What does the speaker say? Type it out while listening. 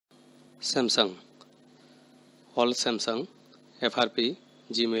Samsung. All Samsung, FRP,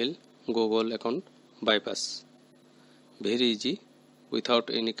 Gmail, Google account bypass. Very easy without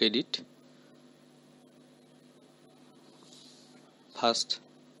any credit. First,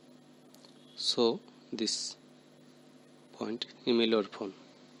 show this point email or phone.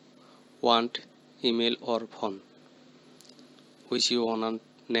 Want email or phone which you wanna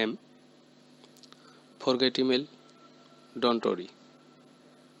name. Forget email, don't worry.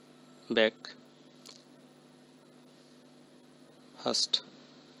 Back. First,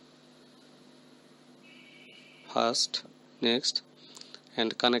 next,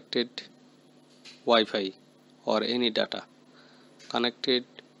 and connected Wi-Fi or any data. Connected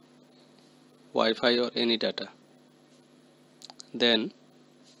Wi-Fi or any data. Then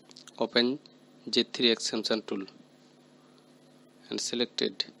open Z3X Samsung tool and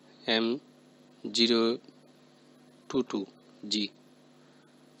selected M022G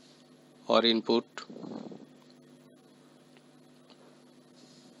or input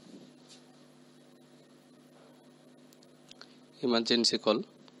emergency call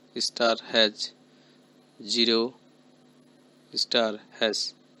star hash 0 star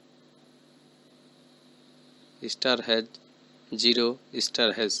hash 0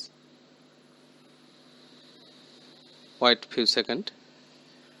 star hash. Wait few seconds.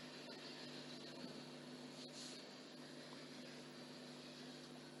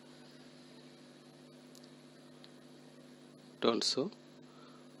 Don't show.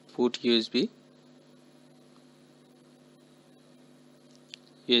 Put USB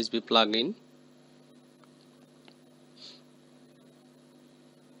plug in.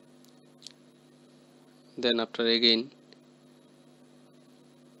 Then after again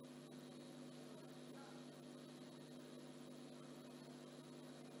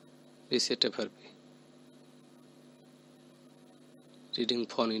reset FRP. Reading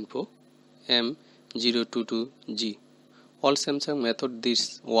phone info M022G. All Samsung method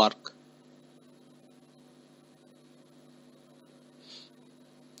this work.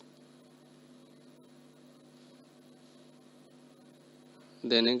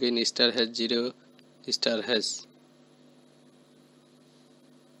 Then again star hash 0 star hash.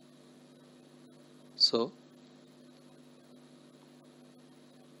 So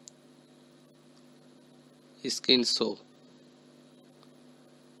screen show.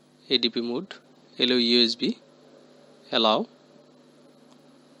 ADP mode. Allow USB. Allow.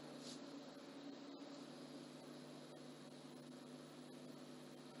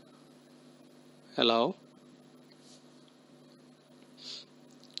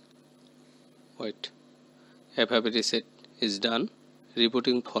 Wait. FRP reset is done.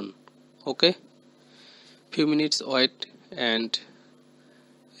 Rebooting phone. Okay. Few minutes wait and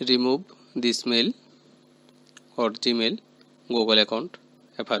remove this mail or Gmail, Google account,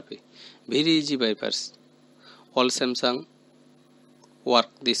 FRP. Very easy bypass. All Samsung work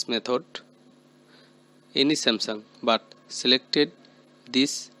this method. Any Samsung but selected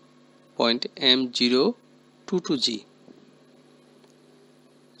this point M022G.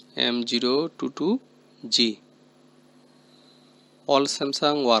 M022G. All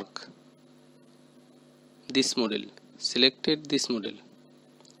Samsung work this model. Selected this model.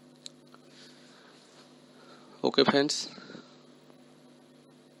 Okay friends,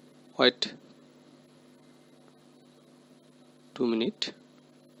 wait 2 minutes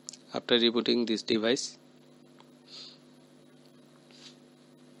after rebooting this device.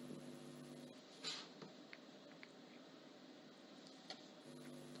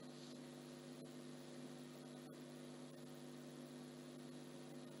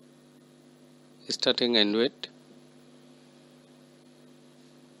 Starting Android.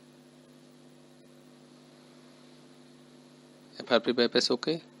 FRP bypass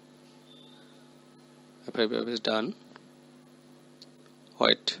okay. FRP bypass done.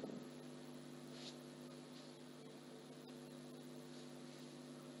 Wait.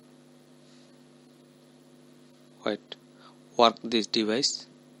 Work this device.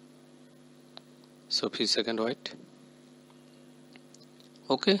 So few seconds wait.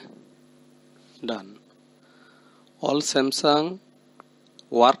 Okay. Done. All Samsung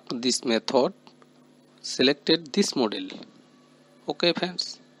work this method. Selected this model. Okay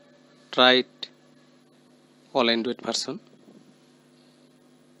friends, try it. All Android version.